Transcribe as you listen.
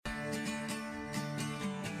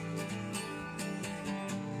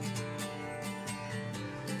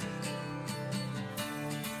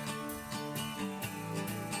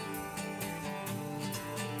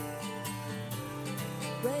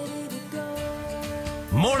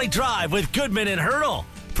Morning Drive with Goodman and Hurdle,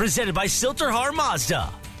 presented by Silterhar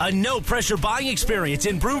Mazda. A no-pressure buying experience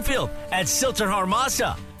in Broomfield at Silterhar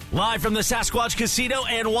Mazda. Live from the Sasquatch Casino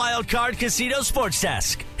and Wild Card Casino Sports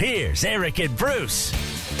Desk. Here's Eric and Bruce.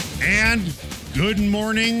 And good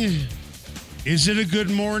morning. Is it a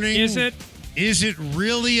good morning? Is it? Is it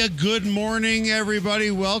really a good morning,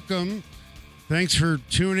 everybody? Welcome. Thanks for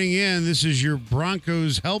tuning in. This is your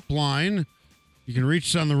Broncos helpline. You can reach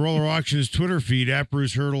us on the Roller Auctions Twitter feed at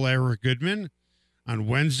Bruce Hurdle, Eric Goodman. On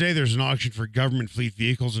Wednesday, there's an auction for government fleet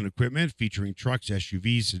vehicles and equipment featuring trucks,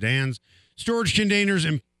 SUVs, sedans, storage containers,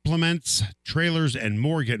 implements, trailers, and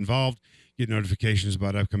more. Get involved. Get notifications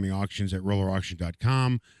about upcoming auctions at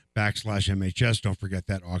rollerauction.com/MHS. Don't forget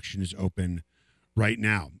that auction is open right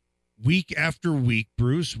now. Week after week,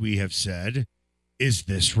 Bruce, we have said, is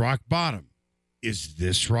this rock bottom? Is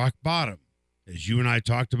this rock bottom? As you and I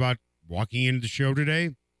talked about walking into the show today,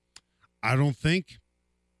 I don't think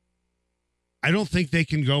they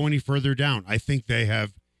can go any further down. I think they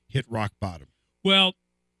have hit rock bottom. Well,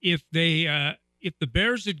 if the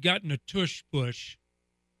Bears had gotten a tush push,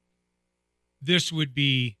 this would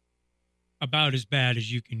be about as bad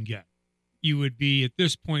as you can get. You would be at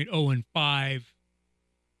this point 0-5,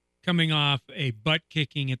 coming off a butt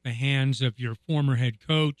kicking at the hands of your former head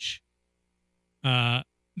coach, the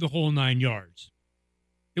whole 9 yards.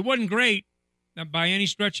 It wasn't great by any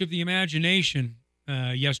stretch of the imagination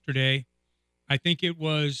yesterday. I think it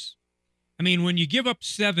was, when you give up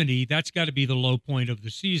 70, that's got to be the low point of the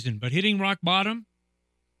season. But hitting rock bottom,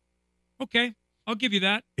 okay, I'll give you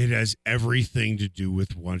that. It has everything to do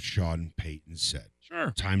with what Sean Payton said.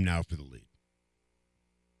 Sure. Time now for the lead.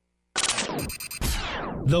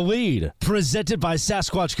 The Lead, presented by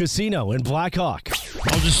Sasquatch Casino in Blackhawk.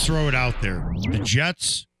 I'll just throw it out there. The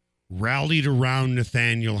Jets rallied around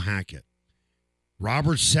Nathaniel Hackett.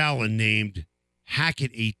 Robert Saleh named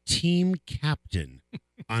Hackett a team captain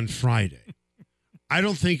on Friday. I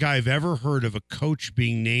don't think I've ever heard of a coach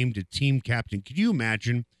being named a team captain. Could you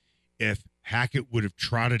imagine if Hackett would have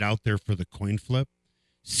trotted out there for the coin flip?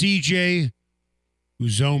 CJ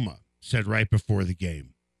Uzoma said right before the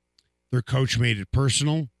game, their coach made it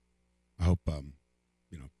personal. I hope,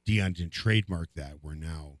 Deion didn't trademark that where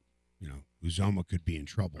now, Uzoma could be in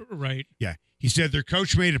trouble. Right. Yeah. He said their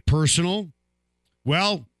coach made it personal.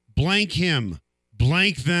 Well, blank him,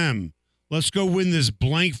 blank them. Let's go win this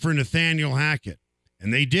blank for Nathaniel Hackett.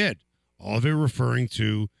 And they did. All of it referring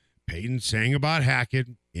to Payton saying about Hackett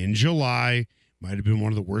in July, might have been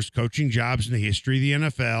one of the worst coaching jobs in the history of the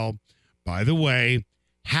NFL. By the way,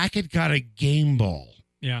 Hackett got a game ball.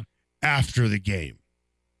 Yeah. After the game.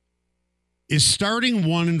 Is starting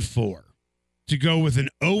 1-4 to go with an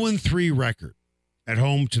 0-3 record at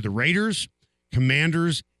home to the Raiders,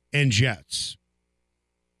 Commanders, and Jets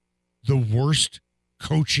the worst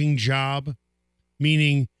coaching job?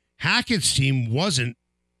 Meaning Hackett's team wasn't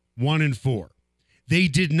 1-4. They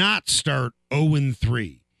did not start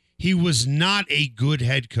 0-3. He was not a good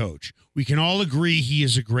head coach. We can all agree he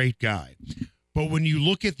is a great guy. But when you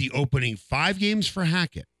look at the opening 5 games for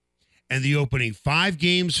Hackett and the opening 5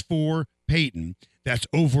 games for Payton, that's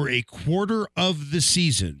over a quarter of the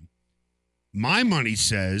season. My money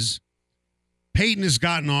says Payton has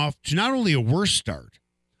gotten off to not only a worse start,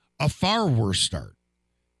 a far worse start.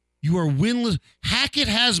 You are winless. Hackett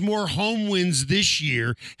has more home wins this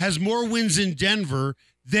year, has more wins in Denver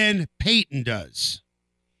than Payton does.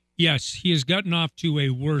 Yes, he has gotten off to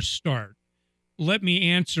a worse start. Let me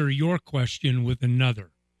answer your question with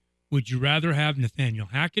another. Would you rather have Nathaniel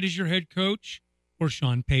Hackett as your head coach or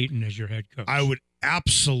Sean Payton as your head coach? I would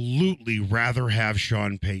absolutely rather have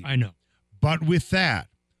Sean Payton. I know. But with that,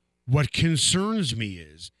 what concerns me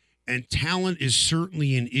is, and talent is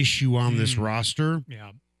certainly an issue on this roster,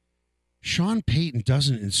 Sean Payton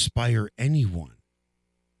doesn't inspire anyone.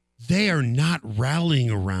 They are not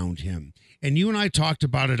rallying around him. And you and I talked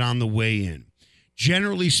about it on the way in.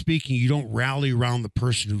 Generally speaking, you don't rally around the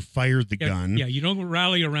person who fired the gun. Yeah, you don't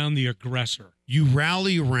rally around the aggressor. You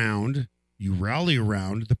rally around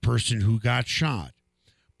the person who got shot.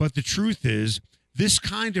 But the truth is, this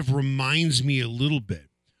kind of reminds me a little bit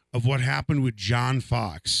of what happened with John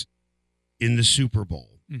Fox in the Super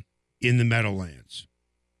Bowl in the Meadowlands.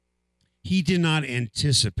 He did not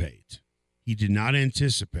anticipate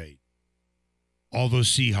all those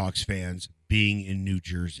Seahawks fans being in New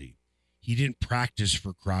Jersey. He didn't practice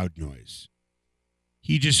for crowd noise.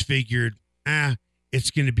 He just figured,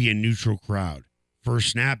 it's going to be a neutral crowd.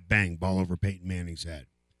 First snap, bang, ball over Peyton Manning's head.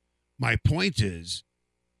 My point is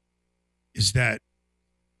that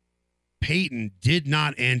Peyton did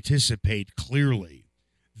not anticipate clearly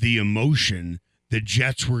the emotion the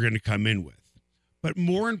Jets were going to come in with. But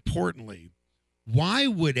more importantly, why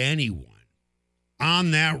would anyone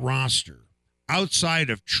on that roster,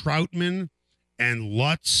 outside of Troutman and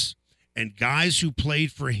Lutz and guys who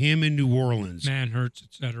played for him in New Orleans, Manhurts, et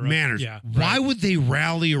cetera. Manhurts, Yeah, why right. would they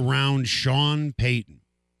rally around Sean Payton?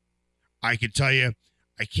 I could tell you,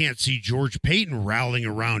 I can't see George Payton rallying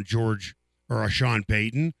around Sean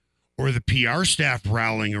Payton, or the PR staff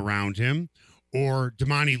rallying around him, or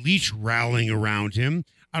Damani Leach rallying around him.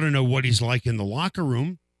 I don't know what he's like in the locker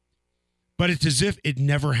room, but it's as if it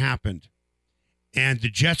never happened. And the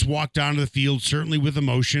Jets walked onto the field, certainly with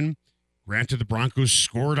emotion. Granted, the Broncos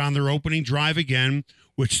scored on their opening drive again,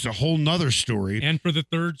 which is a whole nother story. And for the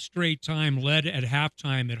third straight time, led at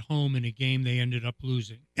halftime at home in a game they ended up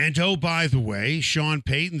losing. And oh, by the way, Sean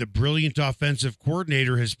Payton, the brilliant offensive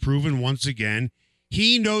coordinator, has proven once again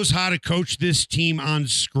he knows how to coach this team on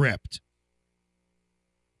script.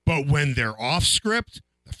 But when they're off script,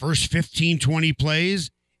 the first 15, 20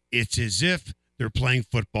 plays, it's as if they're playing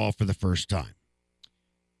football for the first time.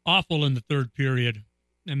 Awful in the third period.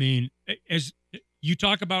 I mean, as you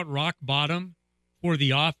talk about rock bottom for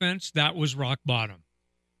the offense, that was rock bottom.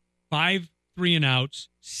 5 3-and-outs,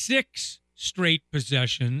 6 straight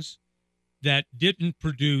possessions that didn't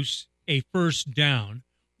produce a first down,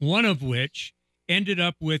 one of which ended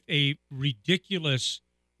up with a ridiculous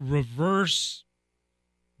reverse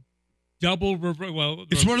double reverse. Well,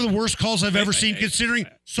 it's one of the worst calls I've ever seen, considering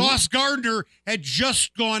Sauce Gardner had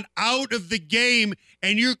just gone out of the game,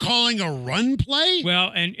 and you're calling a run play?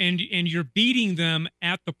 Well, and you're beating them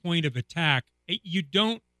at the point of attack. You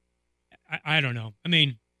don't. I don't know. I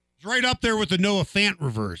mean, it's right up there with the Noah Fant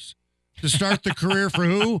reverse to start the career for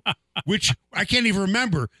who? Which I can't even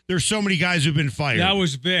remember. There's so many guys who've been fired. That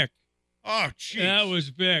was Vic. Oh, jeez. That was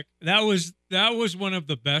Vic. That was one of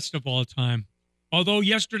the best of all time. Although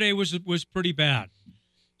yesterday was pretty bad.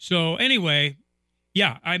 So anyway,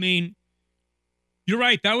 yeah, I mean, you're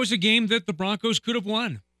right. That was a game that the Broncos could have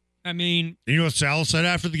won. I mean, you know what Sal said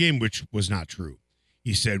after the game, which was not true.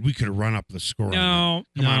 He said we could have run up the score. No,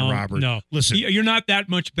 Come on, Robert. No, listen, you're not that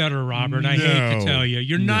much better, Robert. I hate to tell you,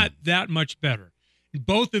 you're not that much better.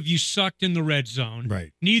 Both of you sucked in the red zone.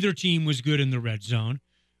 Right. Neither team was good in the red zone.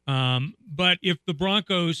 But if the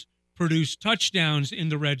Broncos produce touchdowns in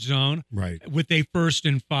the red zone, right, with a 1st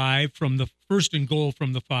and 5 from the 1st and goal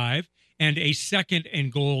from the 5 and a 2nd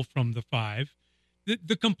and goal from the 5,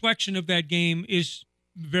 the complexion of that game is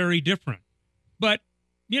very different. But,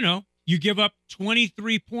 you know, you give up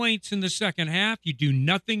 23 points in the second half, you do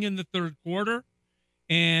nothing in the third quarter,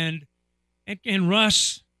 and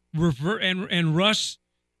Russ Russ,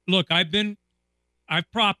 look,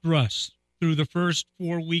 I've propped Russ through the first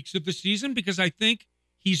 4 weeks of the season because I think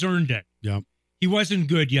he's earned it. Yep. He wasn't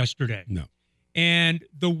good yesterday. No. And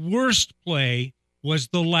the worst play was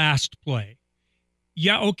the last play.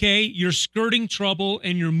 Yeah, okay, you're skirting trouble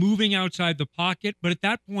and you're moving outside the pocket, but at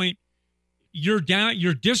that point, you're down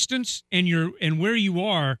your distance and where you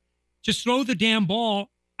are, just throw the damn ball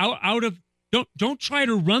out of don't try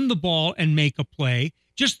to run the ball and make a play.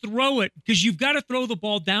 Just throw it, because you've got to throw the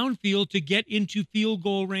ball downfield to get into field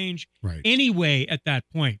goal range anyway at that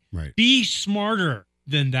point. Right. Be smarter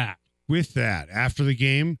than that. With that, after the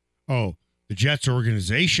game, the Jets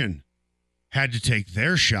organization had to take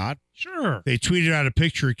their shot. Sure. They tweeted out a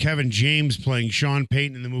picture of Kevin James playing Sean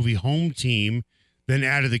Payton in the movie Home Team, then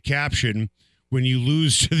added the caption, "When you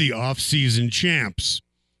lose to the offseason champs."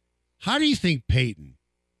 How do you think Payton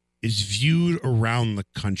is viewed around the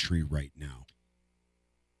country right now?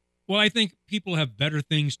 Well, I think people have better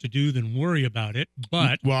things to do than worry about it,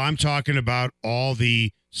 but... Well, I'm talking about all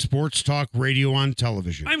the sports talk radio on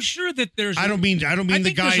television. I'm sure that there's... I don't mean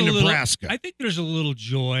the guy in Nebraska. I think there's a little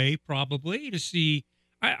joy, probably, to see...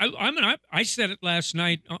 I said it last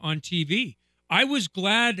night on TV. I was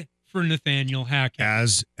glad for Nathaniel Hackett.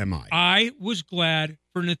 As am I. I was glad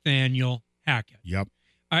for Nathaniel Hackett. Yep.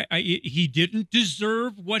 He didn't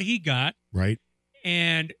deserve what he got. Right.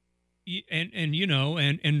 And you know,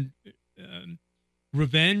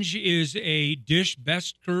 revenge is a dish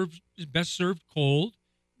best served cold.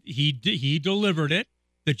 He delivered it.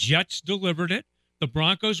 The Jets delivered it. The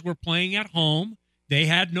Broncos were playing at home. They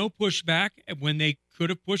had no pushback when they could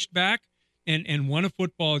have pushed back and won a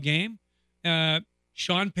football game.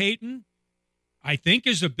 Sean Payton, I think,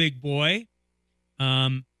 is a big boy.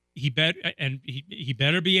 He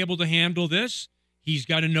better be able to handle this. He's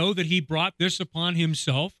got to know that he brought this upon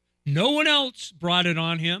himself. No one else brought it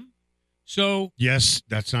on him. So yes,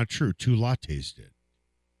 that's not true. 2 lattes did.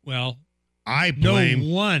 Well, I blame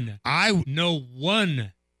no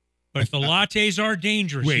one But the lattes are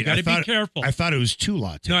dangerous. Wait, you got to be careful. I thought it was 2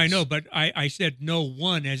 lattes. No, I know, but I said no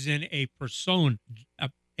one, as in a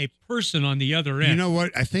person on the other end. You know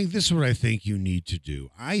what? I think this is what I think you need to do.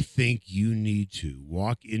 I think you need to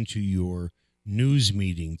walk into your news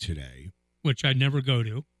meeting today, which I never go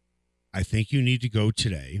to. I think you need to go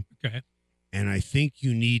today. Okay. And I think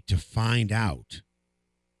you need to find out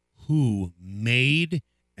who made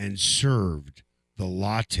and served the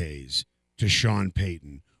lattes to Sean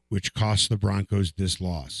Payton, which cost the Broncos this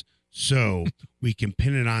loss. So we can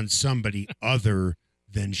pin it on somebody other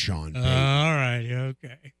than Sean Payton. All right.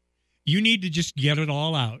 Okay. You need to just get it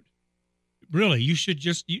all out. Really, you should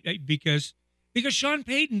just, because Sean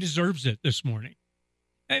Payton deserves it this morning.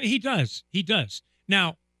 He does. He does.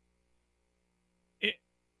 Now,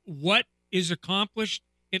 what is accomplished,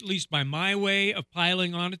 at least by my way of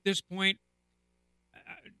piling on at this point?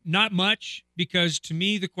 Not much, because to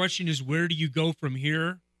me, the question is, where do you go from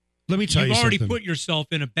here? Let me tell you something. You've already put yourself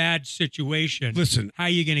in a bad situation. Listen. How are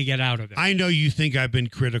you going to get out of it? I know you think I've been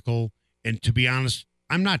critical, and to be honest,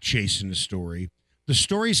 I'm not chasing the story. The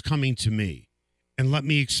story's coming to me, and let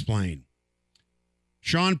me explain.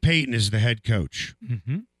 Sean Payton is the head coach.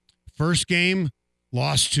 Mm-hmm. First game,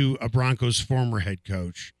 lost to a Broncos former head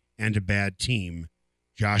coach and a bad team,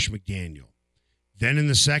 Josh McDaniel. Then in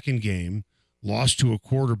the second game, lost to a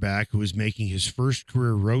quarterback who was making his first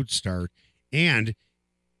career road start and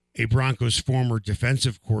a Broncos former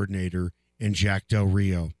defensive coordinator in Jack Del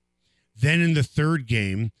Rio. Then in the third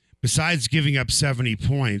game, besides giving up 70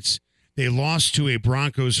 points, they lost to a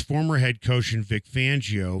Broncos former head coach in Vic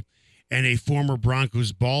Fangio and a former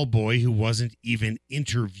Broncos ball boy who wasn't even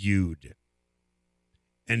interviewed.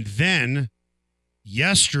 And then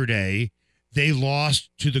yesterday, they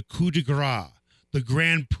lost to the coup de grace, the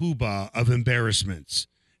grand poobah of embarrassments,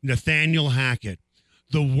 Nathaniel Hackett,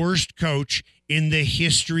 the worst coach in the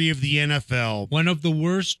history of the NFL. One of the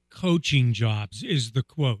worst coaching jobs is the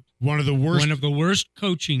quote. One of the worst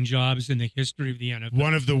coaching jobs in the history of the NFL.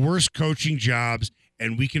 One of the worst coaching jobs,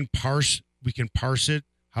 and we can parse it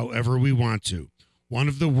however we want to. One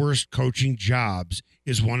of the worst coaching jobs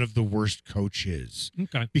is one of the worst coaches.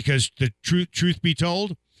 Okay. Because the truth be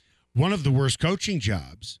told, one of the worst coaching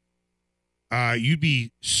jobs, you'd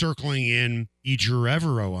be circling in Ejiro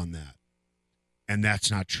Evero on that. And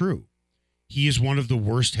that's not true. He is one of the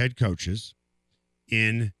worst head coaches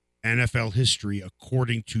in NFL history,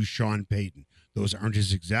 according to Sean Payton. Those aren't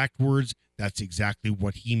his exact words. That's exactly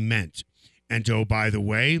what he meant. And oh, by the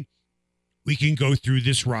way, we can go through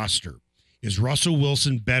this roster. Is Russell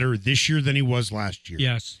Wilson better this year than he was last year?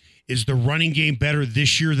 Yes. Is the running game better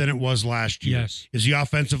this year than it was last year? Yes. Is the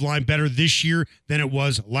offensive line better this year than it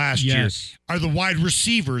was last year? Are the wide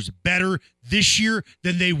receivers better this year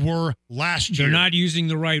than they were last year? They're not using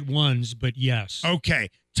the right ones, but yes. Okay.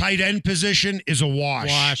 Tight end position is a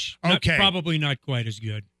wash. Okay. Probably not quite as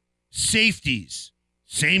good. Safeties.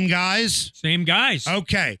 Same guys? Same guys.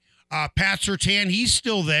 Okay. Pat Surtain, he's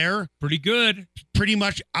still there. Pretty good. Pretty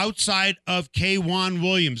much outside of K'Wan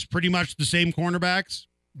Williams. Pretty much the same cornerbacks?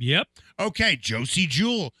 Yep. Okay. Josie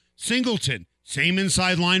Jewell, Singleton, same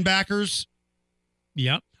inside linebackers?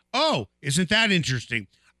 Yep. Oh, isn't that interesting?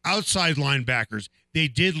 Outside linebackers. They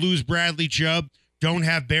did lose Bradley Chubb. Don't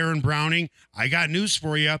have Baron Browning. I got news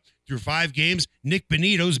for you. Through 5 games, Nick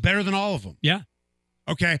Benito's better than all of them. Yeah.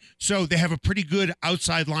 Okay, so they have a pretty good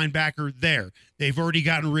outside linebacker there. They've already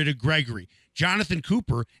gotten rid of Gregory. Jonathan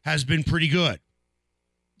Cooper has been pretty good.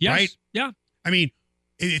 Yes. Right? Yeah. I mean,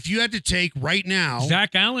 if you had to take right now...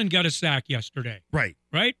 Zach Allen got a sack yesterday. Right.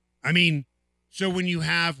 Right? I mean, so when you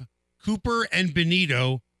have Cooper and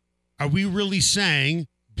Benito, are we really saying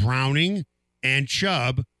Browning and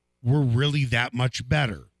Chubb were really that much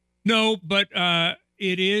better? No, but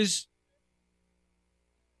it is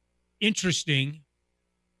interesting,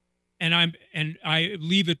 and I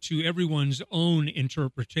leave it to everyone's own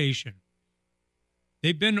interpretation.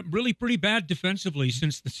 They've been really pretty bad defensively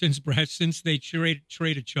since they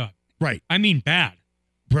traded Chubb. Right. I mean, bad.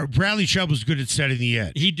 Bradley Chubb was good at setting the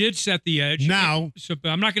edge. He did set the edge. Now, so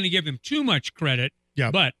I'm not going to give him too much credit. Yeah.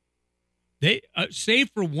 But they, save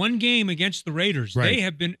for one game against the Raiders,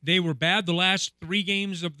 right. they were bad the last 3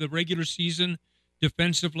 games of the regular season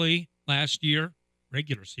defensively last year.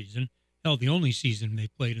 Regular season. Hell, the only season they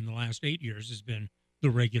played in the last 8 years has been the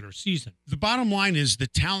regular season. The bottom line is the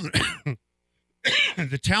talent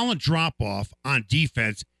the talent drop-off on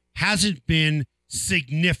defense hasn't been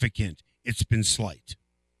significant. It's been slight.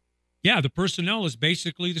 Yeah, the personnel is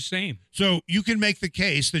basically the same. So you can make the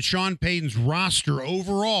case that Sean Payton's roster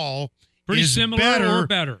overall pretty is similar or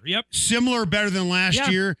better. Yep. Similar, better than last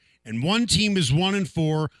year. And one team is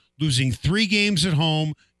 1-4, losing 3 games at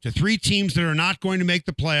home to 3 teams that are not going to make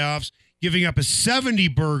the playoffs, giving up a 70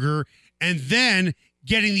 burger, and then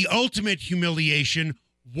getting the ultimate humiliation,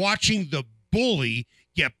 watching the bully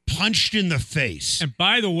get punched in the face. And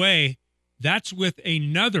by the way, that's with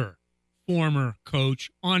another former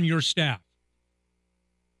coach on your staff.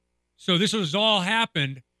 So this has all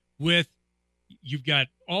happened with, you've got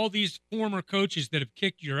all these former coaches that have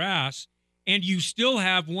kicked your ass, and you still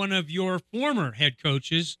have one of your former head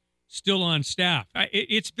coaches still on staff.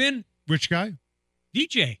 It's been... Which guy?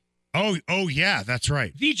 VJ. Oh yeah, that's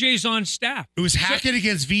right. VJ's on staff. It was Hackett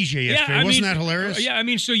against VJ yesterday. Wasn't that hilarious? Yeah, I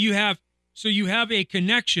mean, so you have a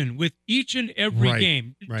connection with each and every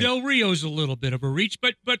game. Right. Del Rio's a little bit of a reach,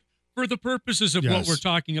 but for the purposes of what we're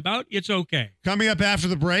talking about, it's okay. Coming up after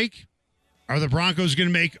the break, are the Broncos going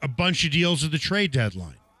to make a bunch of deals at the trade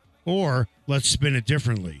deadline? Or, let's spin it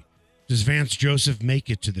differently, does Vance Joseph make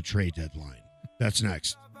it to the trade deadline? That's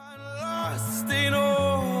next. Lost in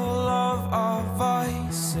all of our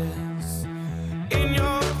vices. In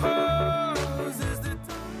your pose is the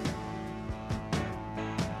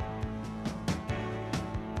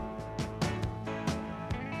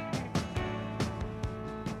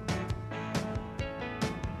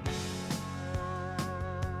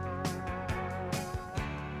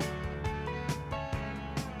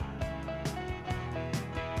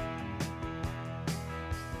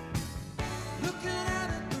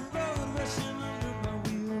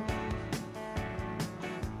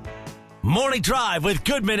Morning Drive with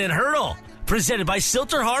Goodman and Hurdle, presented by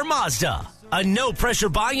Silterhar Mazda. A no-pressure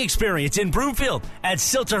buying experience in Broomfield at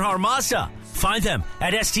Silterhar Mazda. Find them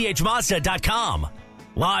at sthmazda.com.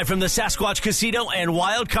 Live from the Sasquatch Casino and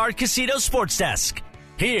Wild Card Casino Sports Desk,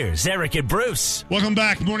 here's Eric and Bruce. Welcome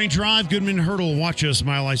back. Morning Drive, Goodman and Hurdle. Watch us,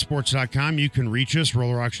 milehighsports.com. You can reach us,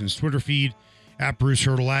 Roller Auctions Twitter feed, at Bruce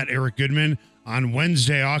Hurdle, at Eric Goodman. On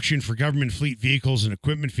Wednesday, auction for government fleet vehicles and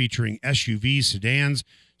equipment featuring SUVs, sedans,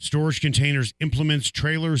 storage containers, implements,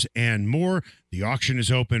 trailers, and more. The auction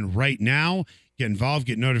is open right now. Get involved.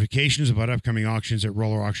 Get notifications about upcoming auctions at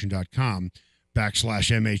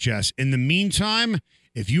rollerauction.com/MHS. In the meantime,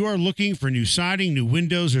 if you are looking for new siding, new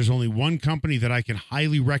windows, there's only one company that I can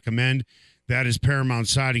highly recommend. That is Paramount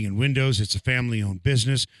Siding and Windows. It's a family-owned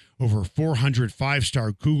business. Over 400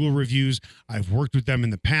 five-star Google reviews. I've worked with them in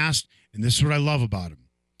the past, and this is what I love about them.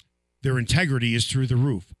 Their integrity is through the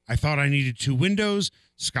roof. I thought I needed 2 windows.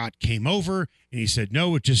 Scott came over, and he said,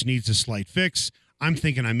 no, it just needs a slight fix. I'm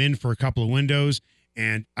thinking I'm in for a couple of windows,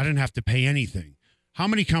 and I didn't have to pay anything. How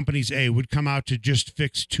many companies, A, would come out to just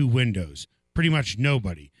fix 2 windows? Pretty much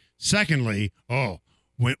nobody. Secondly,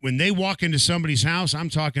 when they walk into somebody's house, I'm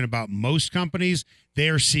talking about most companies, they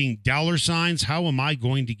are seeing dollar signs. How am I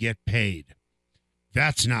going to get paid?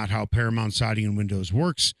 That's not how Paramount Siding and Windows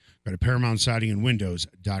works. Go to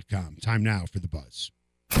ParamountSidingAndWindows.com. Time now for The Buzz.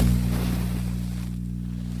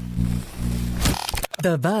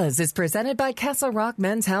 The Buzz is presented by Castle Rock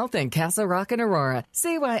Men's Health and Castle Rock and Aurora.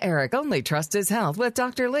 See why Eric only trusts his health with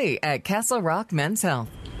Dr. Lee at Castle Rock Men's Health.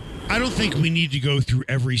 I don't think we need to go through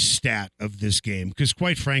every stat of this game because,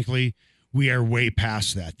 quite frankly, we are way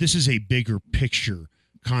past that. This is a bigger picture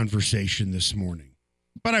conversation this morning.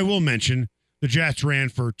 But I will mention the Jets ran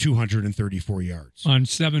for 234 yards. On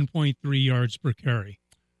 7.3 yards per carry.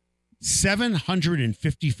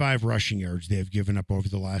 755 rushing yards they have given up over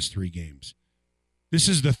the last 3 games. This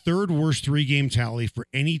is the 3rd worst 3-game tally for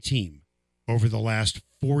any team over the last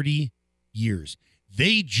 40 years.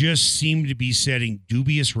 They just seem to be setting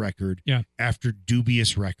dubious record after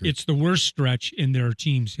dubious record. It's the worst stretch in their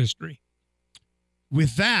team's history.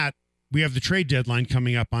 With that, we have the trade deadline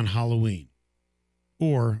coming up on Halloween.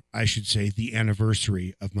 Or, I should say, the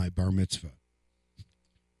anniversary of my bar mitzvah.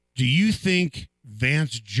 Do you think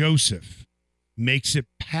Vance Joseph makes it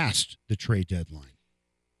past the trade deadline?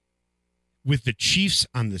 With the Chiefs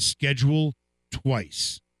on the schedule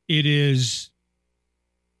twice. It is...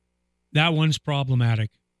 That one's problematic.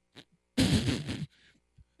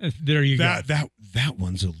 There you go. That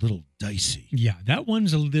one's a little dicey. Yeah, that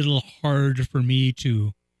one's a little hard for me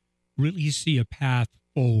to really see a path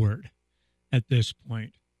forward at this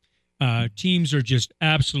point. Teams are just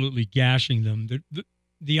absolutely gashing them.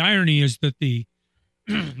 The irony is that the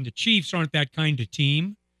Chiefs aren't that kind of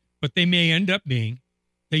team, but they may end up being.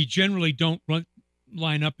 They generally don't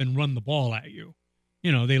line up and run the ball at you.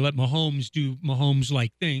 You know, they let Mahomes do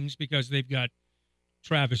Mahomes-like things because they've got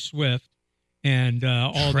Travis Swift and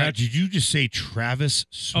all that. Did you just say Travis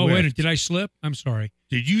Swift? Oh, wait, did I slip? I'm sorry.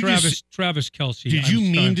 Did you Travis Kelce? Did you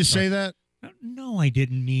mean to say that? No, I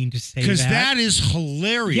didn't mean to say that. Because that is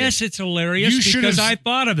hilarious. Yes, it's hilarious because I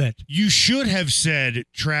thought of it. You should have said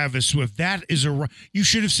Travis Swift. That is you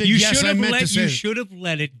should have said You yes. I meant to say you should have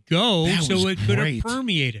let it go so it could have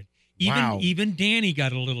permeated. Even Danny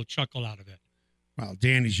got a little chuckle out of it. Well,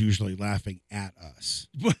 Danny's usually laughing at us.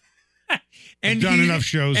 And I've done enough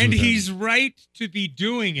shows and with him. he's right to be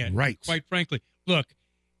doing it. Right. Quite frankly, look,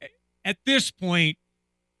 at this point,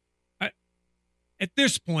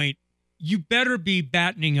 you better be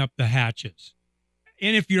battening up the hatches.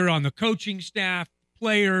 And if you're on the coaching staff,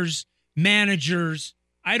 players, managers,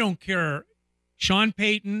 I don't care. Sean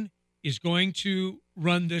Payton is going to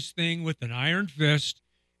run this thing with an iron fist.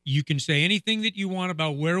 You can say anything that you want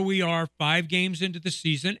about where we are 5 games into the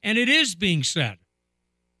season, and it is being said.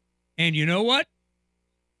 And you know what?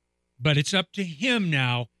 But it's up to him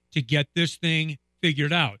now to get this thing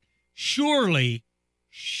figured out. Surely,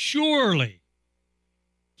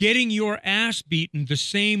 getting your ass beaten the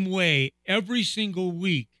same way every single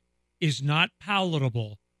week is not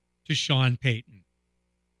palatable to Sean Payton.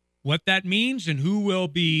 What that means and who will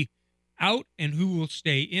be out and who will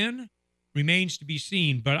stay in remains to be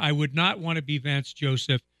seen, but I would not want to be Vance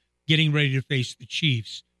Joseph getting ready to face the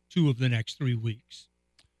Chiefs 2 of the next 3 weeks.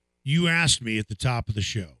 You asked me at the top of the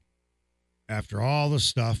show, after all the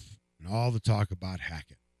stuff and all the talk about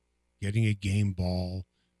Hackett, getting a game ball,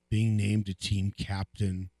 being named a team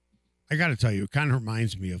captain. I got to tell you, it kind of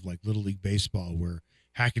reminds me of like Little League Baseball where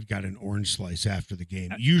Hackett got an orange slice after the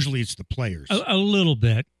game. Usually it's the players. A little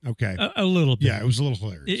bit. Okay. A little bit. Yeah, it was a little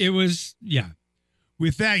hilarious. It was, yeah.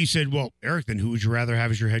 With that, you said, well, Eric, then who would you rather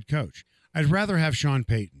have as your head coach? I'd rather have Sean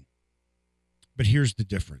Payton. But here's the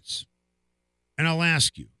difference. And I'll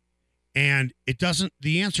ask you. And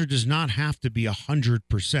the answer does not have to be 100%.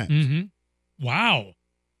 Mm-hmm. Wow.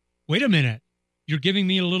 Wait a minute. You're giving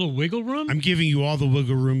me a little wiggle room? I'm giving you all the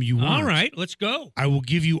wiggle room you want. All right, let's go. I will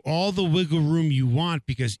give you all the wiggle room you want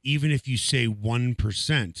because even if you say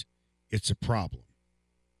 1%, it's a problem.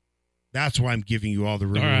 That's why I'm giving you all the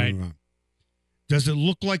wiggle room you want. Does it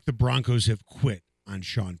look like the Broncos have quit on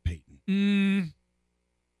Sean Payton?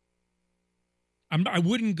 I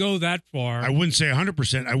wouldn't go that far. I wouldn't say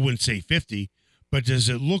 100%. I wouldn't say 50%. But does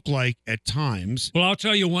it look like at times? Well, I'll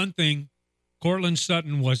tell you one thing. Courtland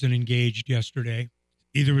Sutton wasn't engaged yesterday.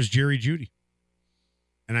 Either was Jeudy.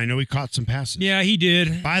 And I know he caught some passes. Yeah, he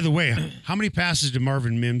did. By the way, how many passes did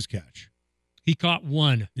Marvin Mims catch? He caught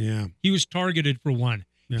 1. Yeah. He was targeted for 1.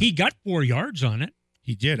 Yeah. He got 4 yards on it.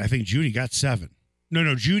 He did. I think Jeudy got 7. No,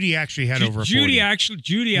 Jeudy actually had over 40.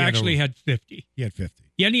 Jeudy actually had 50. He had 50.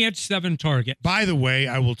 Yeah, and he had 7 targets. By the way,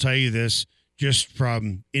 I will tell you this just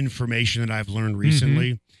from information that I've learned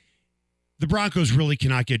recently. Mm-hmm. The Broncos really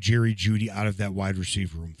cannot get Jeudy out of that wide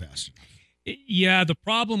receiver room fast enough. Yeah, the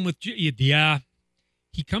problem with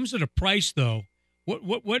he comes at a price though.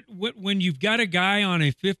 What when you've got a guy on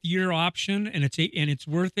a 5th-year option and it's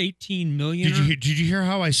worth $18 million? Did you hear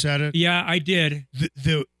how I said it? Yeah, I did.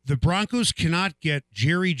 The Broncos cannot get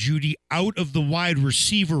Jeudy out of the wide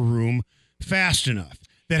receiver room fast enough.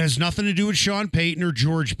 That has nothing to do with Sean Payton or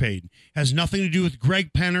George Payton. Has nothing to do with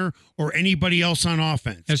Greg Penner or anybody else on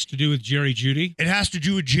offense. Has to do with Jeudy? It has to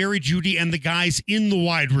do with Jeudy and the guys in the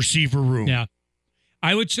wide receiver room. Yeah.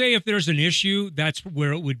 I would say if there's an issue, that's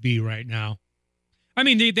where it would be right now. I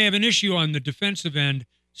mean, they have an issue on the defensive end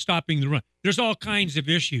stopping the run. There's all kinds of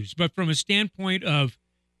issues. But from a standpoint of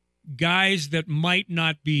guys that might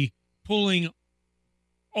not be pulling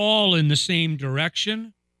all in the same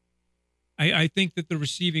direction, I think that the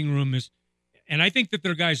receiving room is, and I think that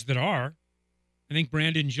there are guys that are. I think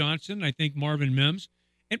Brandon Johnson. I think Marvin Mims,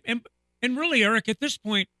 and really, Eric, at this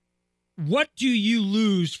point, what do you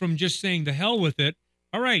lose from just saying the hell with it?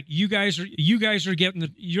 All right, you guys are getting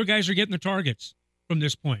the targets from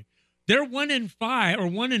this point. They're 1-5 or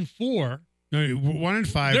 1-4. No,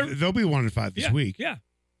 1-5. They'll be 1-5 this week.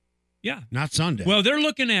 Yeah. Not Sunday. Well, they're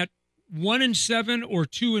looking at 1-7 or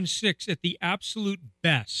 2-6 at the absolute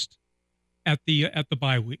best. At the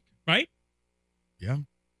bye week, right? Yeah.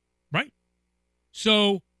 Right.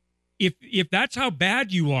 So if that's how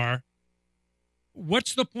bad you are,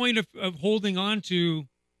 what's the point of holding on to,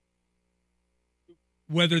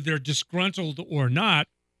 whether they're disgruntled or not,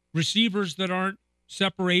 receivers that aren't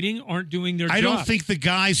separating, aren't doing their job? I don't think the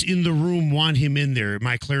guys in the room want him in there. Am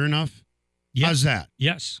I clear enough? Yes. How's that?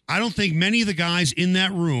 Yes. I don't think many of the guys in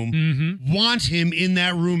that room want him in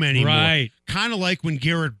that room anymore. Right. Kind of like when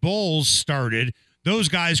Garrett Bowles started, those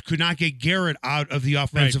guys could not get Garrett out of the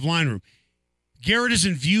offensive line room. Garrett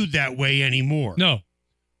isn't viewed that way anymore. No.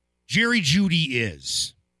 Jeudy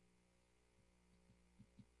is.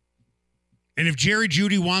 And if Jerry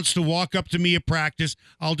Jeudy wants to walk up to me at practice,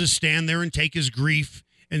 I'll just stand there and take his grief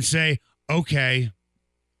and say, okay,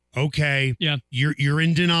 Yeah. you're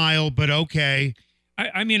in denial, but okay.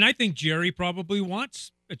 I mean, I think Jerry probably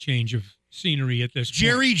wants a change of scenery at this point.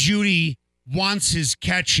 Jerry Jeudy wants his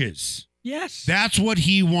catches. Yes. That's what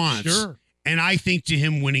he wants. Sure. And I think to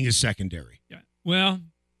him winning is secondary. Yeah. Well,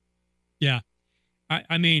 yeah.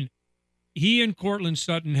 I mean, he and Courtland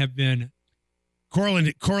Sutton have been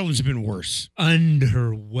Courtland's been worse.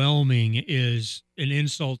 underwhelming is an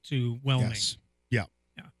insult to whelming. Yes. Yeah.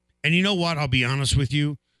 Yeah. And you know what? I'll be honest with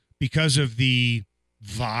you. Because of the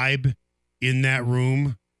vibe in that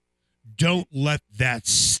room, don't let that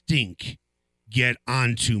stink get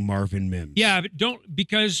onto Marvin Mims. Yeah, but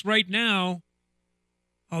because right now,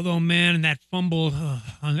 although, man, that fumble,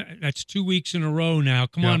 that's 2 weeks in a row now.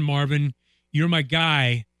 Come on, Marvin. You're my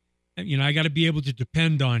guy. You know, I got to be able to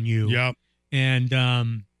depend on you. Yep. And,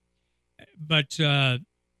 but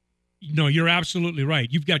you're absolutely right.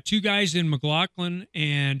 You've got two guys in McLaughlin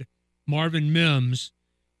and Marvin Mims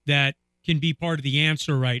that can be part of the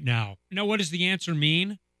answer right now. Now, what does the answer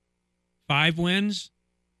mean? 5 wins?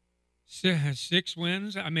 6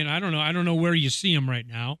 wins? I mean, I don't know. I don't know where you see them right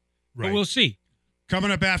now, but we'll see.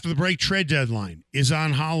 Coming up after the break, trade deadline is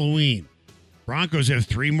on Halloween. Broncos have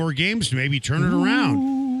 3 more games to maybe turn it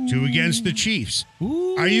around. 2 against the Chiefs.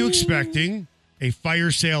 Are you expecting a fire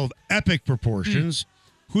sale of epic proportions?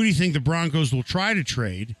 Who do you think the Broncos will try to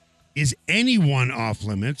trade? Is anyone off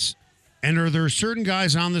limits? And are there certain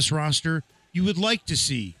guys on this roster you would like to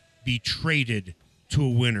see be traded to a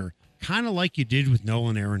winner, kind of like you did with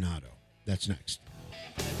Nolan Arenado? That's next.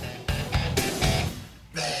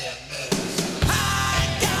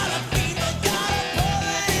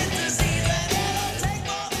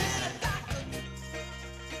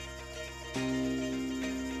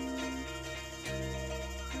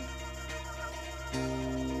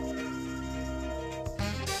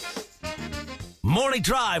 Morning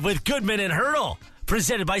Drive with Goodman and Hurdle,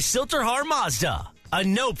 presented by Silterhar Mazda. A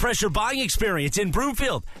no-pressure buying experience in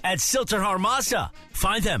Broomfield at Silterhar Mazda.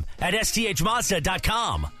 Find them at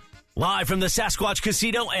sthmazda.com. Live from the Sasquatch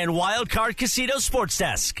Casino and Wildcard Casino Sports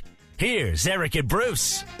Desk, here's Eric and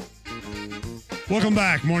Bruce. Welcome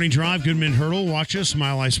back. Morning Drive, Goodman Hurdle. Watch us,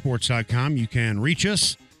 milehighsports.com. You can reach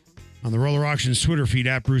us on the Roller Auctions Twitter feed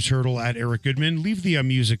at Bruce Hurdle, at Eric Goodman. Leave the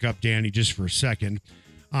music up, Danny, just for a second.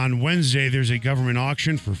 On Wednesday, there's a government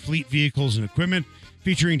auction for fleet vehicles and equipment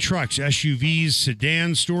featuring trucks, SUVs,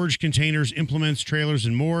 sedans, storage containers, implements, trailers,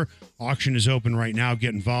 and more. Auction is open right now.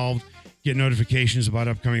 Get involved. Get notifications about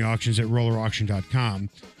upcoming auctions at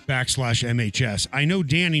rollerauction.com/MHS. I know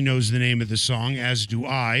Danny knows the name of the song, as do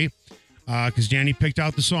I, because Danny picked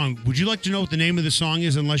out the song. Would you like to know what the name of the song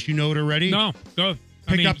is, unless you know it already? No, go.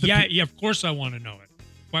 Yeah, of course I want to know it.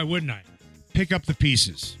 Why wouldn't I? Pick Up the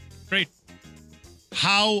Pieces. Great.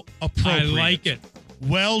 How appropriate. I like it.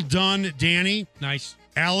 Well done, Danny. Nice.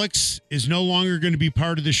 Alex is no longer going to be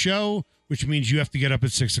part of the show, which means you have to get up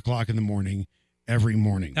at 6 o'clock in the morning every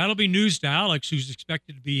morning. That'll be news to Alex, who's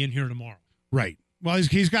expected to be in here tomorrow. Right. Well,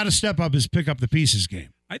 he's got to step up his Pick Up the Pieces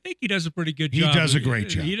game. I think he does a pretty good job. He does a great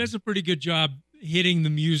job. He does a pretty good job hitting the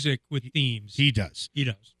music with themes. He does. He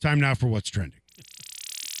does. Time now for What's Trending.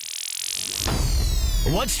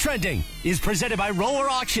 What's Trending is presented by Roller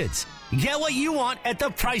Auctions. Get what you want at the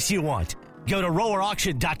price you want. Go to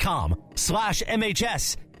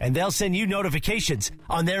rollerauction.com/MHS and they'll send you notifications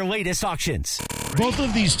on their latest auctions. Both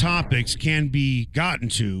of these topics can be gotten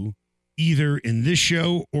to either in this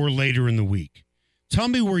show or later in the week. Tell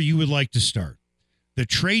me where you would like to start. The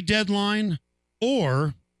trade deadline,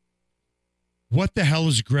 or what the hell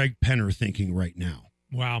is Greg Penner thinking right now?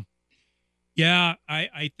 Wow. Yeah,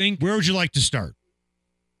 I think... Where would you like to start?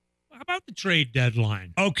 How about the trade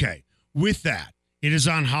deadline? Okay. With that, it is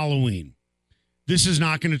on Halloween. This is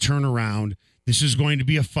not going to turn around. This is going to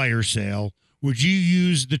be a fire sale. Would you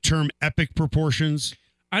use the term epic proportions?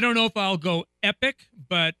 I don't know if I'll go epic,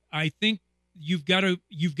 but I think you've got to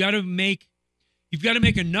make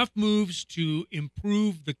enough moves to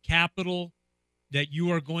improve the capital that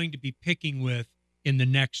you are going to be picking with in the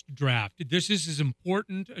next draft. This is as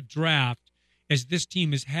important a draft as this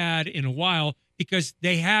team has had in a while because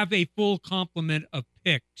they have a full complement of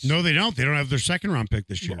picks. No, they don't. They don't have their second round pick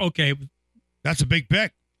this year. Okay. That's a big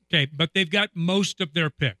pick. Okay, but they've got most of their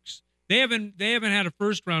picks. They haven't had a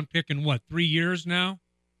first round pick in 3 years now?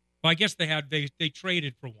 Well, I guess they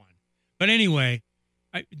traded for one. But anyway,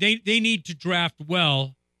 they need to draft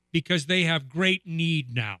well because they have great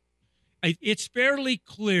need now. It's fairly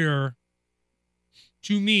clear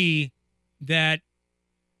to me that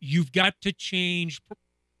you've got to change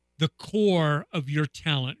the core of your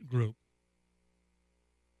talent group.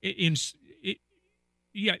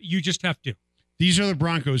 Yeah, you just have to. These are the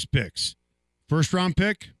Broncos picks. First round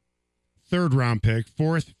pick, third round pick,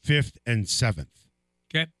 fourth, fifth, and seventh.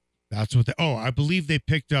 Okay. That's what I believe they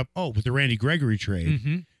picked up, with the Randy Gregory trade,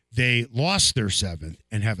 Mm-hmm. they lost their seventh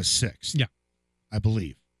and have a sixth. Yeah. I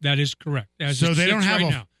believe. That is correct. So they don't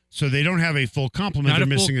have they don't have a full complement. They're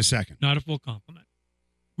missing a second. Not a full complement.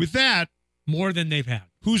 With that, more than they've had.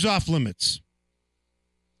 Who's off limits?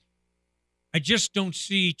 I just don't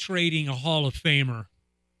see trading a Hall of Famer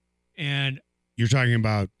and You're talking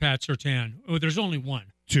about Pat Surtain. Oh, there's only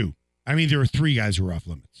one. two. I mean, there are three guys who are off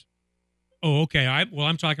limits. Oh, okay.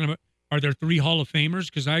 I'm talking about, are there three Hall of Famers?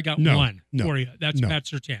 Because I got one for you. That's Pat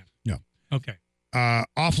Surtain. No. Okay.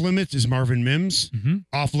 Off limits is Marvin Mims. Mm-hmm.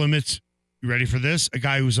 Off limits, you ready for this? A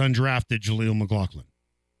guy who's undrafted, Jaleel McLaughlin.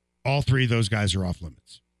 All three of those guys are off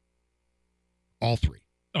limits. All three.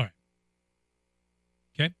 All right.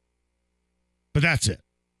 Okay. But that's it.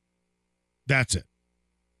 That's it.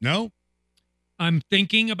 No? I'm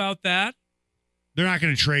thinking about that. They're not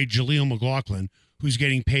going to trade Jaleel McLaughlin, who's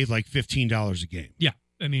getting paid like $15 a game. Yeah.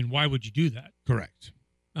 I mean, why would you do that? Correct.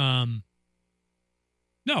 No.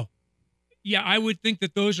 Yeah, I would think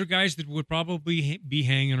that those are guys that would probably be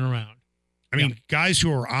hanging around. I mean, guys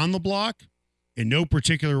who are on the block in no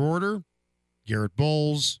particular order: Garrett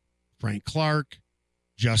Bowles, Frank Clark,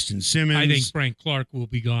 Justin Simmons. I think Frank Clark will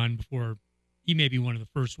be gone before he may be one of the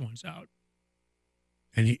first ones out.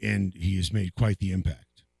 And he has made quite the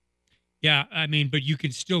impact. Yeah, I mean, but you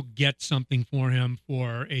can still get something for him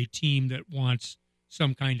for a team that wants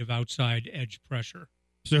some kind of outside edge pressure.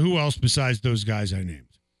 So who else besides those guys I named?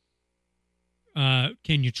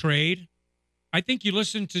 Can you trade? I think you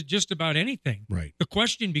listen to just about anything. Right. The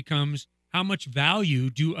question becomes, how much value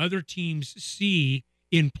do other teams see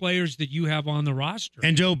in players that you have on the roster?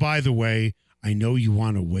 And by the way, I know you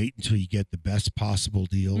want to wait until you get the best possible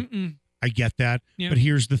deal. Mm-mm. I get that. Yeah. But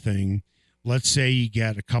here's the thing. Let's say you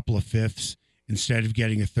get a couple of fifths instead of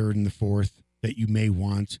getting a third and the fourth that you may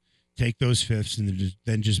want. Take those fifths and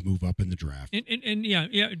then just move up in the draft. And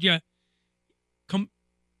yeah.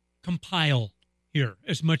 Compile here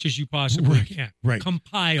as much as you possibly can. Right.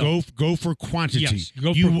 Compile. Go for quantity. Yes.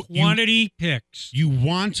 Go for quantity picks. You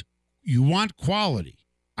want quality.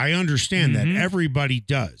 I understand that. Everybody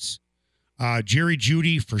does. Jerry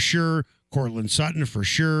Jeudy for sure. Courtland Sutton for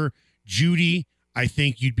sure. Jeudy, I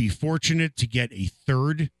think you'd be fortunate to get a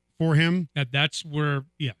third for him. That's where,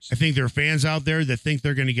 yes. I think there are fans out there that think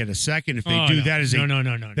they're going to get a second. If they do, no. that is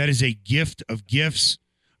that is a gift of gifts.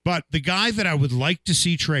 But the guy that I would like to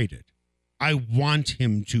see traded, I want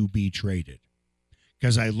him to be traded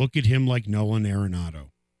because I look at him like Nolan Arenado.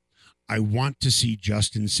 I want to see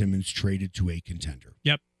Justin Simmons traded to a contender.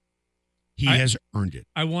 Yep. He has earned it.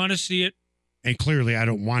 I want to see it. And clearly, I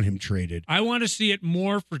don't want him traded. I want to see it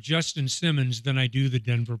more for Justin Simmons than I do the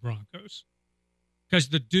Denver Broncos. Because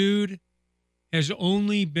the dude has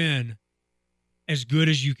only been as good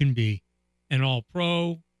as you can be. An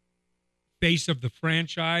all-pro, face of the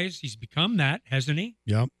franchise. He's become that, hasn't he?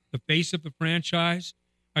 Yep. The face of the franchise.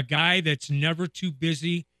 A guy that's never too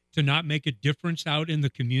busy to not make a difference out in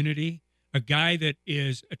the community. A guy that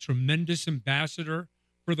is a tremendous ambassador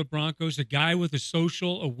for the Broncos, a guy with a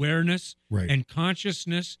social awareness and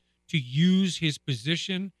consciousness to use his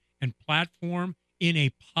position and platform in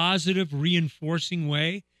a positive, reinforcing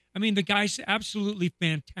way. I mean, the guy's absolutely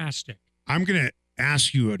fantastic. I'm going to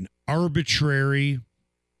ask you an arbitrary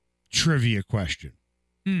trivia question.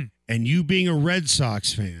 And you being a Red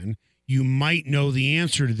Sox fan, you might know the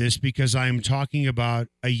answer to this because I am talking about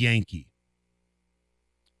a Yankee.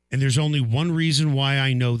 And there's only one reason why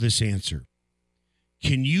I know this answer.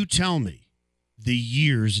 Can you tell me the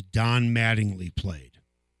years Don Mattingly played?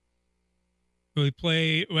 Will he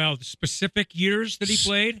play, the specific years that he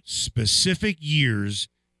played? Specific years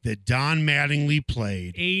that Don Mattingly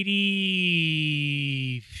played.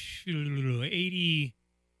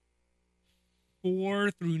 84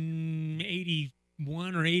 through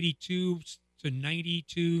 81 or 82 to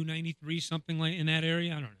 92, 93, something like in that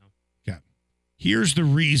area. I don't know. Okay. Here's the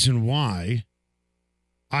reason why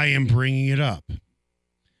I am bringing it up.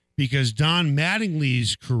 Because Don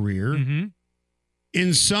Mattingly's career,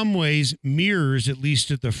 in some ways, mirrors, at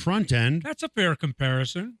least at the front end. That's a fair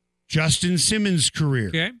comparison. Justin Simmons' career.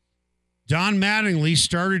 Okay. Don Mattingly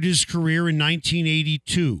started his career in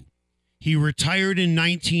 1982. He retired in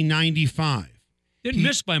 1995. Didn't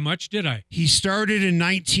miss by much, did I? He started in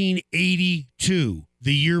 1982.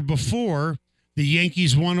 The year before, the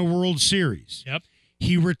Yankees won a World Series. Yep.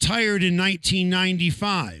 He retired in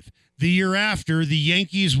 1995. The year after, the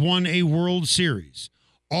Yankees won a World Series.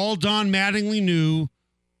 All Don Mattingly knew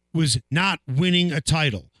was not winning a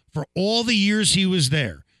title. for all the years he was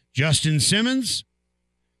there. Justin Simmons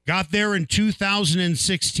got there in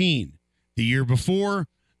 2016. The year before,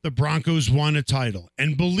 the Broncos won a title.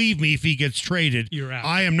 And believe me, if he gets traded, You're out.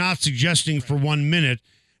 I am not suggesting for 1 minute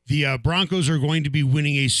the Broncos are going to be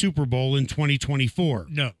winning a Super Bowl in 2024.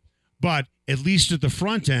 No. But at least at the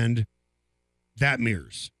front end, that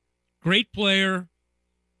mirrors. Great player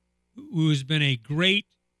who has been a great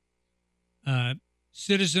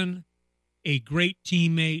citizen, a great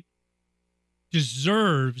teammate,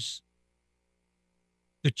 deserves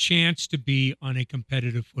the chance to be on a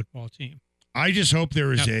competitive football team. I just hope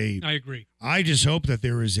there is I agree. I just hope that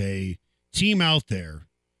there is a team out there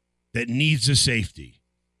that needs a safety,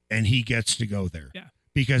 and he gets to go there. Yeah.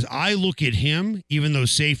 Because I look at him, even though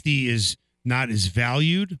safety is not as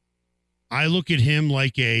valued, I look at him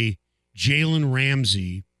like a Jalen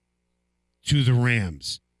Ramsey to the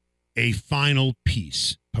Rams, a final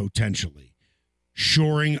piece, potentially,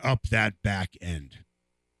 shoring up that back end.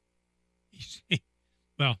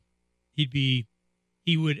 Well, he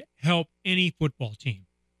would help any football team.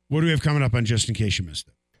 What do we have coming up on Just in Case You Missed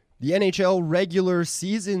It? The NHL regular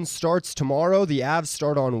season starts tomorrow. The Avs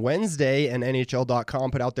start on Wednesday, and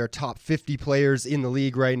NHL.com put out their top 50 players in the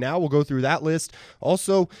league right now. We'll go through that list.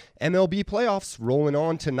 Also, MLB Playoffs rolling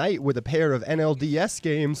on tonight with a pair of NLDS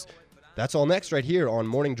games. That's all next right here on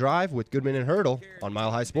Morning Drive with Goodman and Hurdle on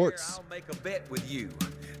Mile High Sports. I'll make a bet with you.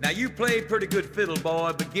 Now, you played pretty good fiddle,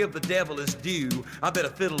 boy, but give the devil his due. I bet a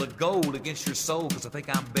fiddle of gold against your soul because I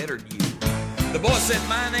think I'm better than you. The boy said,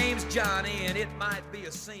 my name's Johnny, and it might be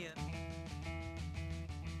a sin.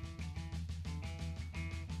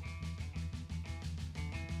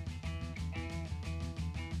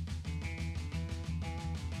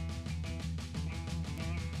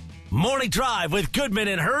 Morning Drive with Goodman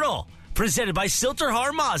and Hurdle, presented by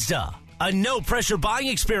Silterhar Mazda. A no-pressure buying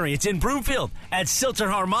experience in Broomfield at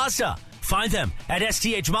Silterhar Mazda. Find them at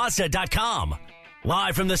sthmazda.com.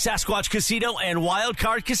 Live from the Sasquatch Casino and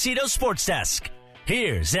Wildcard Casino Sports Desk,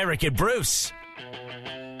 here's Eric and Bruce.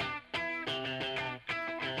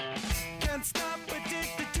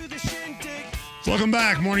 Welcome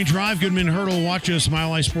back. Morning Drive, Goodman and Hurdle. Watch us,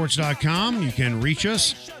 milehighsports.com. You can reach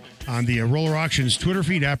us on the Roller Auctions Twitter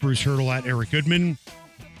feed, at Bruce Hurdle, at Eric Goodman.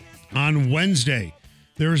 On Wednesday,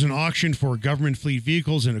 there is an auction for government fleet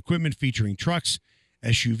vehicles and equipment featuring trucks,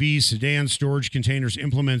 SUVs, sedans, storage containers,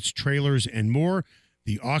 implements, trailers, and more.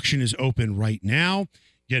 The auction is open right now.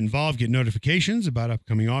 Get involved, get notifications about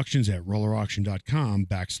upcoming auctions at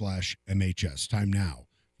rollerauction.com/MHS. Time now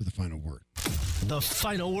for the final word. The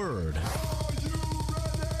final word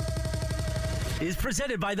is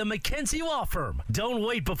presented by the McKenzie Law Firm. Don't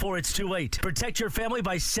wait before it's too late. Protect your family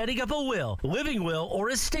by setting up a will, living will, or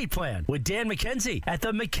estate plan with Dan McKenzie at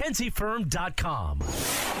themckenziefirm.com.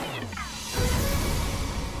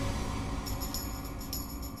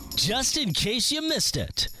 Just in case you missed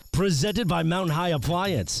it. Presented by Mountain High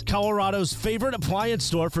Appliance, Colorado's favorite appliance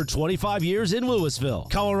store for 25 years in Louisville,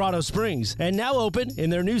 Colorado Springs, and now open in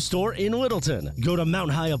their new store in Littleton. Go to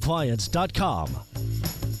mountainhighappliance.com.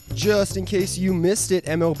 Just in case you missed it,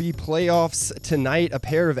 MLB Playoffs tonight, a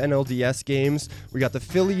pair of NLDS games. We got the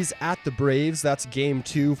Phillies at the Braves. That's game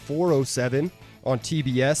 2, 4:07 on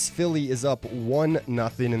TBS. Philly is up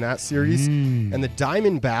 1-0 in that series. And the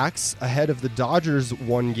Diamondbacks ahead of the Dodgers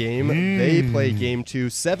one game. They play game 2,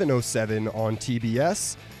 7:07 on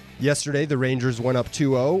TBS. Yesterday, the Rangers went up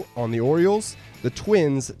 2-0 on the Orioles. The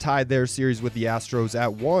Twins tied their series with the Astros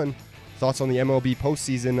at 1. Thoughts on the MLB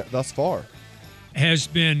postseason thus far? Has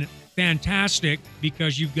been fantastic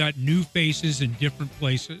because you've got new faces in different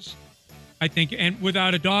places. I think, and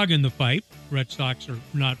without a dog in the fight, Red Sox are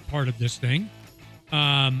not part of this thing.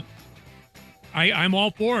 I'm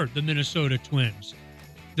all for the Minnesota Twins.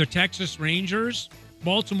 The Texas Rangers,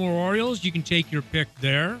 Baltimore Orioles, you can take your pick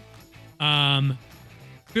there.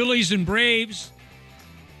 Phillies and Braves,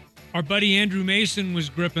 our buddy Andrew Mason was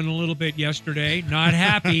gripping a little bit yesterday. Not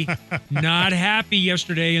happy. Not happy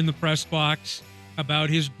yesterday in the press box about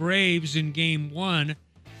his Braves in game 1.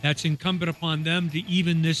 That's incumbent upon them to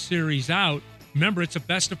even this series out. Remember, it's a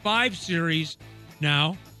best-of-5 series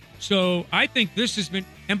now. So I think this has been,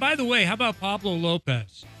 and by the way, how about Pablo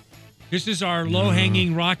Lopez? This is our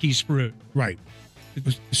low-hanging Rockies fruit. Right.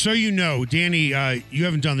 So you know, Danny, you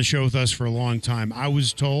haven't done the show with us for a long time. I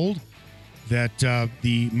was told that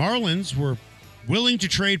the Marlins were willing to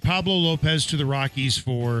trade Pablo Lopez to the Rockies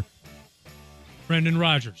for Brendan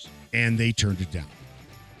Rodgers. And they turned it down.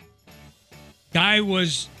 Guy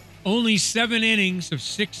was only 7 innings of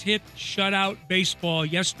 6-hit shutout baseball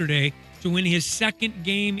yesterday to win his second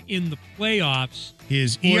game in the playoffs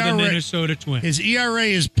His for the ERA, Minnesota Twins. his ERA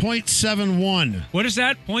is .71. What is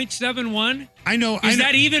that? 0.71? I know. Is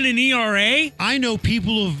that even an ERA? I know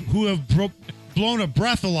people who have blown a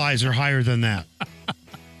breathalyzer higher than that.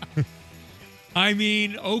 I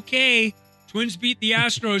mean, okay. Twins beat the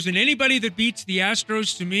Astros, and anybody that beats the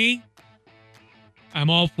Astros, to me, I'm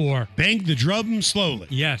all for. Bang the drum slowly.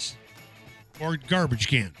 Yes. Or garbage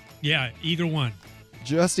can. Yeah, either one.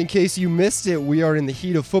 Just in case you missed it, we are in the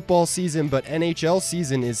heat of football season, but NHL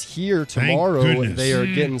season is here tomorrow. goodness. They are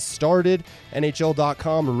getting started.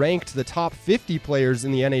 NHL.com ranked the top 50 players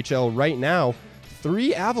in the NHL right now.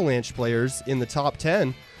 3 Avalanche players in the top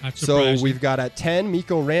 10. Not So surprising. we've got at 10,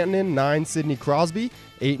 Mikko Rantanen, 9, Sidney Crosby,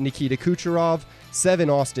 8, Nikita Kucherov, 7,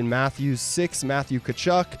 Austin Matthews, 6, Matthew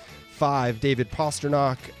Tkachuk, 5, David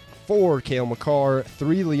Pastrnak, 4, Cale Makar,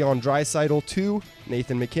 3, Leon Draisaitl, 2,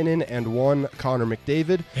 Nathan McKinnon, and 1, Connor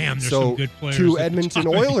McDavid. Damn, there's so some good players 2 at the Edmonton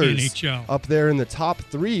top of the Oilers NHL. up there in the top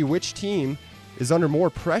 3. Which team is under more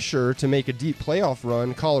pressure to make a deep playoff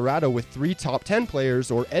run? Colorado with 3 top 10 players,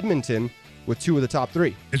 or Edmonton with 2 of the top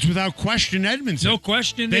 3? It's without question Edmonton. No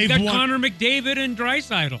question. They've got Connor McDavid and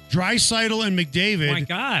Draisaitl. Draisaitl and McDavid, My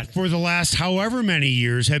God. for the last however many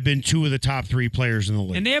years, have been 2 of the top 3 players in the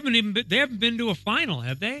league. And they haven't been to a final,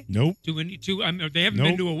 have they? Nope. They haven't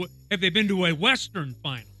been to a. Have they been to a Western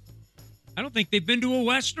final? I don't think they've been to a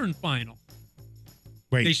Western final.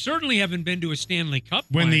 Wait. They certainly haven't been to a Stanley Cup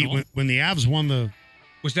when final. when the Avs won the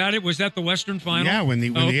Was that it? Was that the Western final? Yeah, when the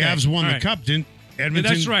Okay. Avs won All the right. cup, didn't Yeah,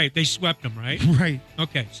 Edmonton? that's right. They swept them, right? Right.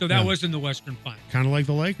 Okay, so that Yeah. was in the Western final. Kind of like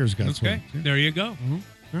the Lakers got Okay, swept. Yeah. there you go.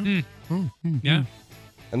 Mm-hmm. Yeah.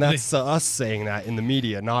 And that's us saying that in the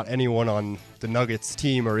media, not anyone on the Nuggets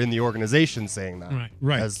team or in the organization saying that. Right.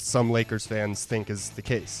 Right. As some Lakers fans think is the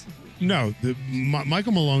case. No,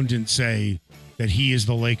 Michael Malone didn't say that he is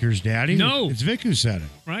the Lakers' daddy. No. It's Vic who said it.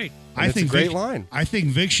 Right. And it's a great line. I think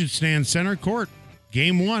Vic should stand center court,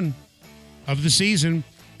 game 1 of the season,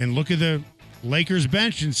 and look at the Lakers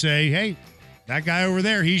bench and say, "Hey, that guy over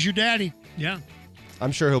there, he's your daddy." Yeah.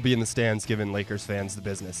 I'm sure he'll be in the stands giving Lakers fans the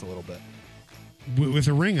business a little bit. With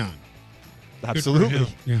a ring on. Absolutely. Good for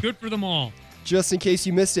him. Yeah. Good for them all. Just in case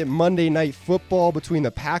you missed it, Monday Night Football between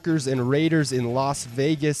the Packers and Raiders in Las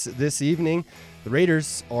Vegas this evening. The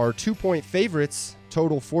Raiders are 2-point favorites,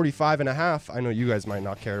 total 45.5. I know you guys might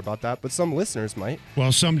not care about that, but some listeners might.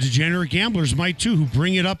 Well, some degenerate gamblers might too, who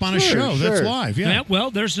bring it up on a Sure, show that's sure. live. Yeah, Well,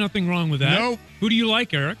 there's nothing wrong with that. Nope. Who do you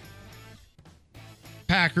like, Eric?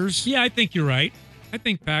 Packers. Yeah, I think you're right. I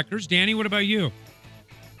think Packers. Danny, what about you?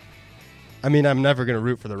 I mean, I'm never going to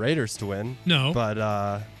root for the Raiders to win. No. But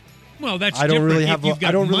Well, that's I don't different really if have you've got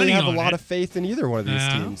I don't really money have a on lot it. of faith in either one of these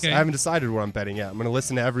teams. Okay. I haven't decided what I'm betting yet. I'm going to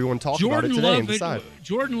listen to everyone talk about it today and decide.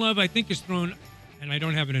 Jordan Love, I think, has thrown, and I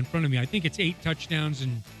don't have it in front of me. I think it's 8 touchdowns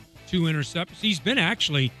and 2 interceptions. He's been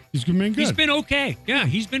He's been good. He's been okay. Yeah,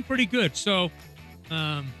 he's been pretty good. So,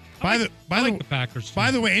 I like the Packers. By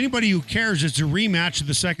the way, anybody who cares, it's a rematch of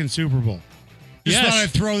the second Super Bowl. Just Yes. thought I'd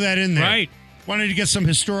throw that in there. Right. Wanted to get some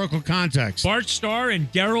historical context. Bart Starr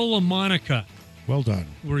and Daryl LaMonica Well done.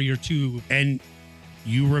 were your 2. And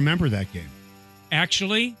you remember that game.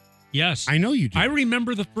 Actually, yes. I know you do. I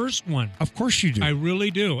remember the first one. Of course you do. I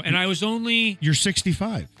really do. And I was only, You're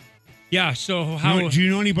 65. yeah, so how Do you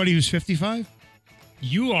know anybody who's 55?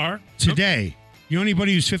 you are Today. You know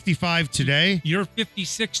anybody who's 55 today? You're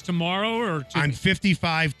 56 tomorrow, or I'm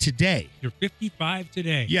 55 today. You're 55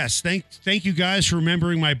 today. Yes, thank you guys for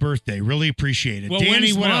remembering my birthday. Really appreciate it. Well,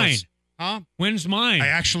 Danny, when's what mine? else? Huh? When's mine? I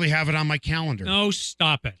actually have it on my calendar. No,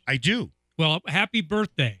 stop it. I do. Well, happy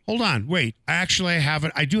birthday. Hold on. Wait. I have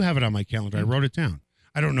it. I do have it on my calendar. I wrote it down.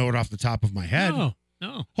 I don't know it off the top of my head. No.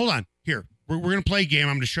 Hold on. Here. We're going to play a game.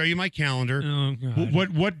 I'm going to show you my calendar. Oh, God.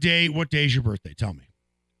 What day is your birthday? Tell me.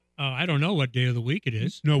 I don't know what day of the week it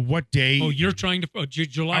is. No, what day? Oh, you're trying to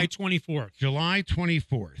July 24th. July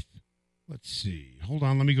 24th. Let's see. Hold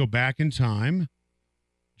on. Let me go back in time.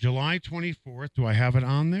 July 24th. Do I have it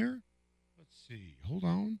on there? Let's see. Hold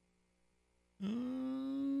on.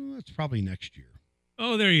 That's probably next year.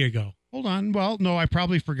 Oh, there you go. Hold on. Well, no, I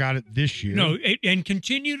probably forgot it this year. No, and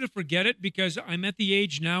continue to forget it because I'm at the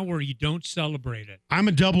age now where you don't celebrate it. I'm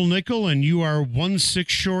a double nickel, and you are 1/6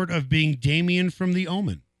 short of being Damien from The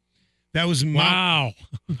Omen. That was Wow.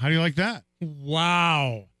 How do you like that?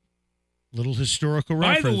 Wow. Little historical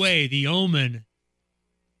By reference. the way, The Omen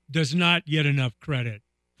does not get enough credit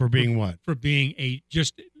For being what? for being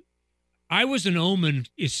I was an Omen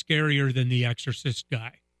is scarier than the Exorcist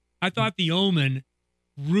guy. I thought The Omen,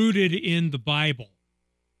 rooted in the Bible,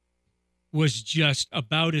 was just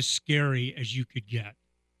about as scary as you could get.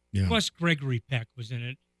 Yeah. Plus, Gregory Peck was in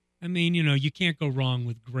it. I mean, you can't go wrong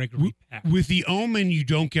with Gregory Peck. With The Omen, you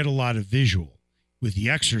don't get a lot of visual. With The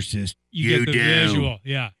Exorcist, you get the do. visual,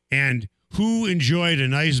 yeah. And who enjoyed a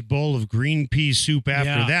nice bowl of green pea soup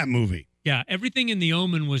after that movie? Yeah, everything in The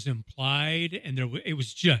Omen was implied, and it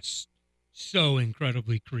was just so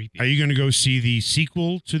incredibly creepy. Are you going to go see the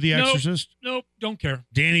sequel to The Exorcist? Nope, don't care.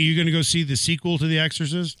 Danny, you going to go see the sequel to The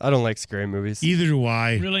Exorcist? I don't like scary movies. Either do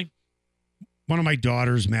I. Really? One of my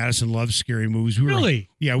daughters, Madison, loves scary movies. Really?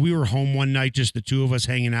 We were home one night, just the two of us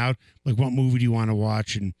hanging out. Like, what movie do you want to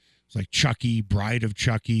watch? And it's like Chucky, Bride of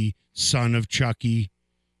Chucky, Son of Chucky.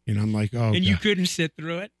 And I'm like, oh. And you couldn't sit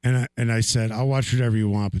through it? And I said, I'll watch whatever you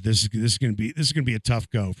want, but this is gonna be a tough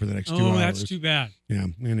go for the next 2 hours. Oh, that's too bad. Yeah.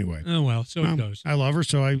 Anyway. Oh well, it goes. I love her,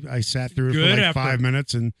 so I sat through it for like 5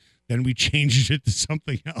 minutes, and then we changed it to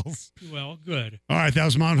something else. Well, good. All right, that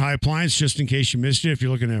was Mountain High Appliance. Just in case you missed it, if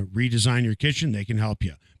you're looking to redesign your kitchen, they can help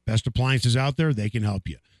you. Best appliances out there, they can help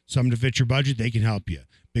you. Something to fit your budget, they can help you.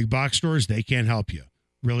 Big box stores, they can't help you.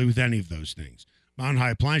 Really, with any of those things. Mountain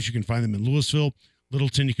High Appliance, you can find them in Louisville.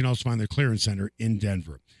 Littleton, you can also find their clearance center in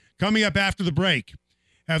Denver. Coming up after the break,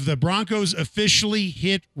 have the Broncos officially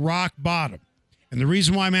hit rock bottom? And the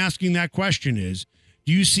reason why I'm asking that question is,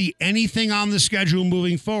 do you see anything on the schedule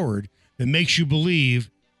moving forward that makes you believe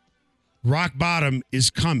rock bottom is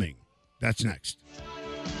coming? That's next.